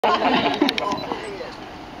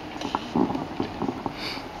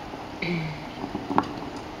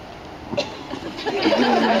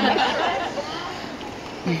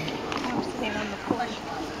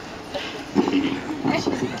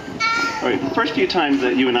All right, the first few times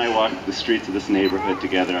that you and I walked the streets of this neighborhood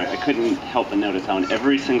together, I couldn't help but notice how on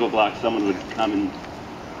every single block someone would come and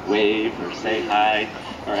wave or say hi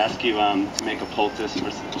or ask you to make a poultice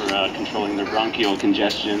for controlling their bronchial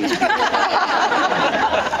congestion.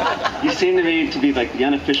 You seem to me to be like the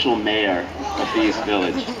unofficial mayor of the East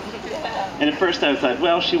Village. And at first I was like,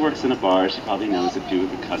 well, she works in a bar, she probably knows a few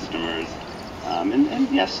of the customers.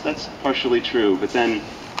 And yes, that's partially true, but then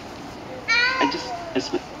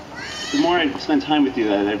the more I spend time with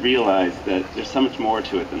you, I realized that there's so much more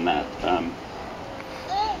to it than that.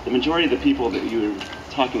 The majority of the people that you were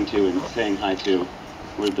talking to and saying hi to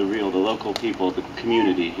were the local people, the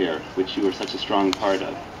community here, which you were such a strong part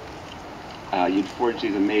of. You'd forged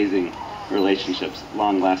these amazing relationships,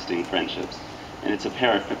 long-lasting friendships. And it's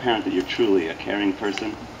apparent that you're truly a caring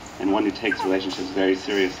person and one who takes relationships very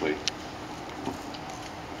seriously.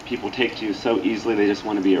 People take to you so easily, they just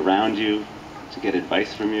want to be around you, to get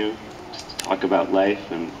advice from you, just to talk about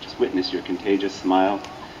life and just witness your contagious smile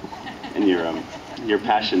and your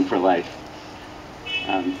passion for life.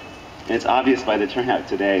 And it's obvious by the turnout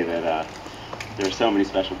today that there are so many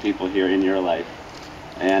special people here in your life.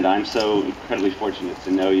 And I'm so incredibly fortunate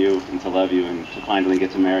to know you and to love you and to finally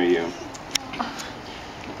get to marry you.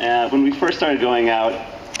 When we first started going out,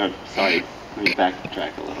 sorry, let me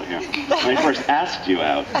backtrack a little here. When I first asked you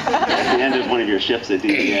out at the end of one of your shifts at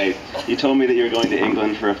DPA, you told me that you were going to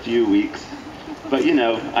England for a few weeks. But you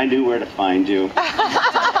know, I knew where to find you. And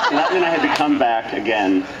that meant I had to come back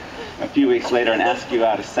again a few weeks later and ask you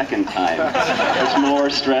out a second time. There's more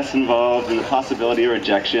stress involved and the possibility of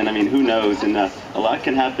rejection. I mean, who knows? And a lot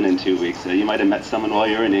can happen in 2 weeks. You might have met someone while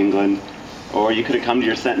you were in England. Or you could have come to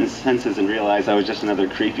your senses and realized I was just another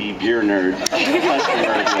creepy beer nerd.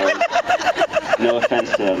 No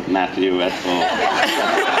offense to Matthew Etzel.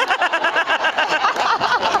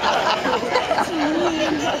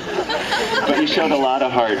 But you showed a lot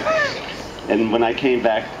of heart. And when I came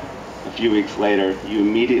back a few weeks later, you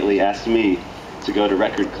immediately asked me to go to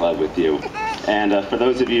Record Club with you. And for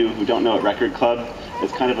those of you who don't know what Record Club,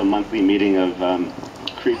 it's kind of a monthly meeting of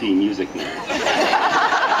creepy music nerds.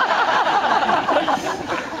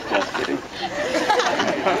 Just kidding.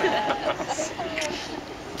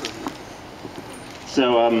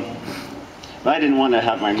 So, I didn't want to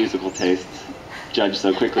have my musical tastes judged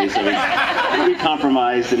so quickly, so we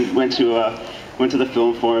compromised and went to the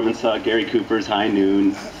film forum and saw Gary Cooper's High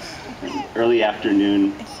Noon, early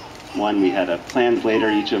afternoon one. We had plans later,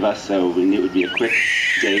 each of us, so we knew it would be a quick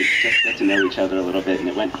date, just get to know each other a little bit, and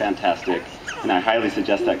it went fantastic. And I highly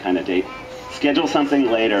suggest that kind of date. Schedule something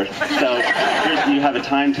later, so you have a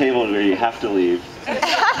timetable where you have to leave.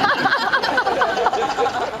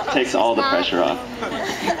 Takes all the pressure off.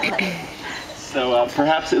 So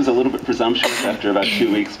perhaps it was a little bit presumptuous after about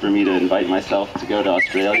 2 weeks for me to invite myself to go to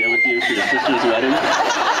Australia with you for your sister's wedding.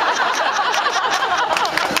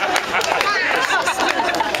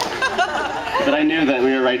 But I knew that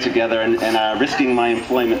we were right together, and risking my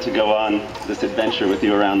employment to go on this adventure with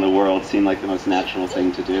you around the world seemed like the most natural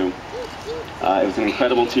thing to do. It was an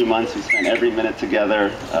incredible 2 months. We spent every minute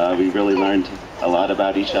together. We really learned a lot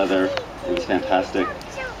about each other. It was fantastic.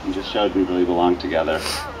 And just showed we really belonged together.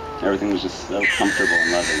 Everything was just so comfortable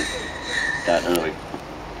and loving that early.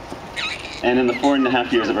 And in the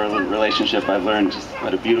 4.5 years of our relationship, I've learned just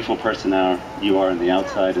what a beautiful person you are on the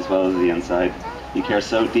outside as well as the inside. You care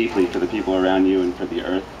so deeply for the people around you and for the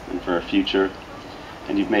earth and for our future.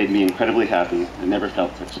 And you've made me incredibly happy. I never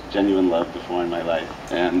felt such genuine love before in my life.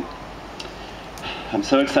 And I'm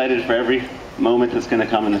so excited for every moment that's going to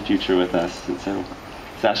come in the future with us. And so,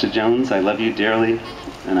 Sacha Jones, I love you dearly,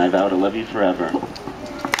 and I vow to love you forever.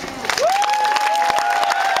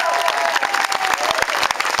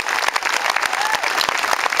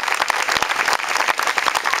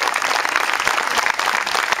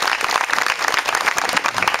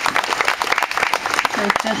 So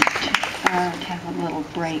just to have a little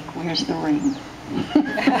break, where's the ring?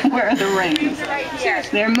 Where are the rings? Right here.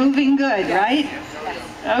 They're moving good, right?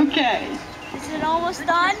 Yes. Okay. Is it almost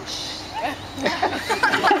done?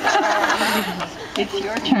 It's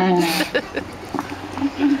your turn now.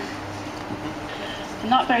 I'm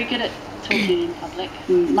not very good at talking in public.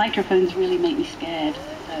 Microphones really make me scared,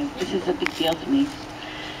 so this is a big deal for me.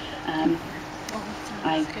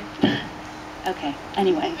 Okay,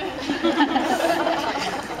 anyway.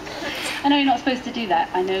 I know you're not supposed to do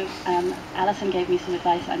that. I know Alison gave me some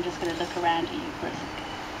advice. I'm just going to look around at you for a second.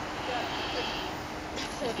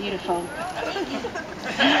 Beautiful.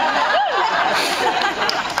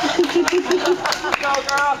 Go,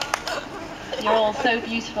 girl. You're all so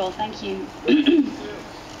beautiful. Thank you.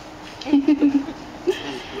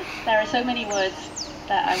 There are so many words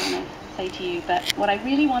that I want to say to you, but what I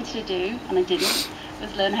really wanted to do, and I didn't,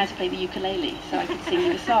 was learn how to play the ukulele so I could sing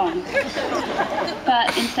you a song.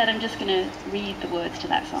 But instead I'm just going to read the words to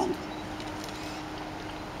that song.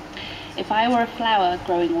 If I were a flower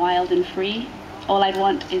growing wild and free, all I'd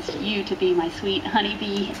want is you to be my sweet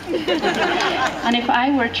honeybee. And if I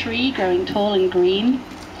were a tree growing tall and green,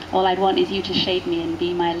 all I'd want is you to shade me and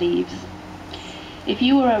be my leaves. If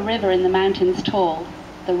you were a river in the mountains tall,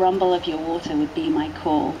 the rumble of your water would be my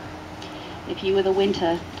call. If you were the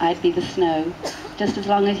winter, I'd be the snow, just as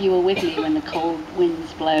long as you were with me when the cold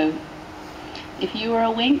winds blow. If you were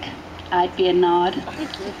a wink, I'd be a nod.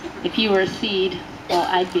 If you were a seed, well,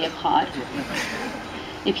 I'd be a pod.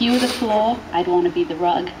 If you were the floor, I'd want to be the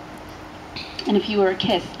rug. And if you were a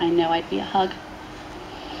kiss, I know I'd be a hug.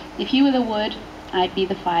 If you were the wood, I'd be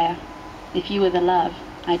the fire. If you were the love,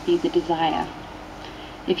 I'd be the desire.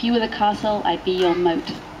 If you were the castle, I'd be your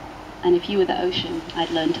moat. And if you were the ocean,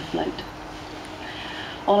 I'd learn to float.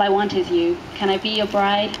 All I want is you. Can I be your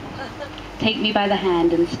bride? Take me by the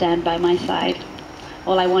hand and stand by my side.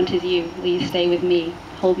 All I want is you. Will you stay with me?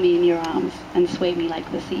 Hold me in your arms and sway me like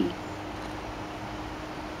the sea.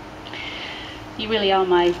 You really are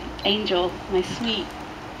my angel, my sweet,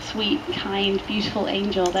 sweet, kind, beautiful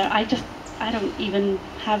angel. I don't even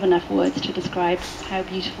have enough words to describe how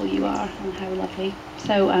beautiful you are and how lovely.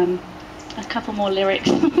 So, a couple more lyrics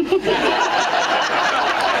from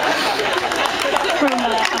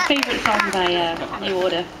a favourite song by New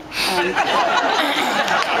Order.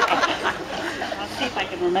 I'll see if I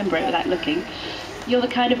can remember it without looking. You're the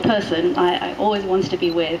kind of person I always want to be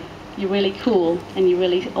with. You're really cool, and you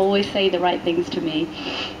really always say the right things to me.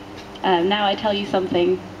 Now I tell you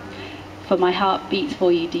something, for my heart beats for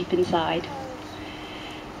you deep inside.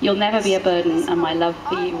 You'll never be a burden, and my love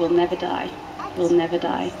for you will never die. Will never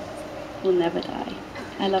die. Will never die.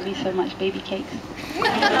 I love you so much, baby cakes.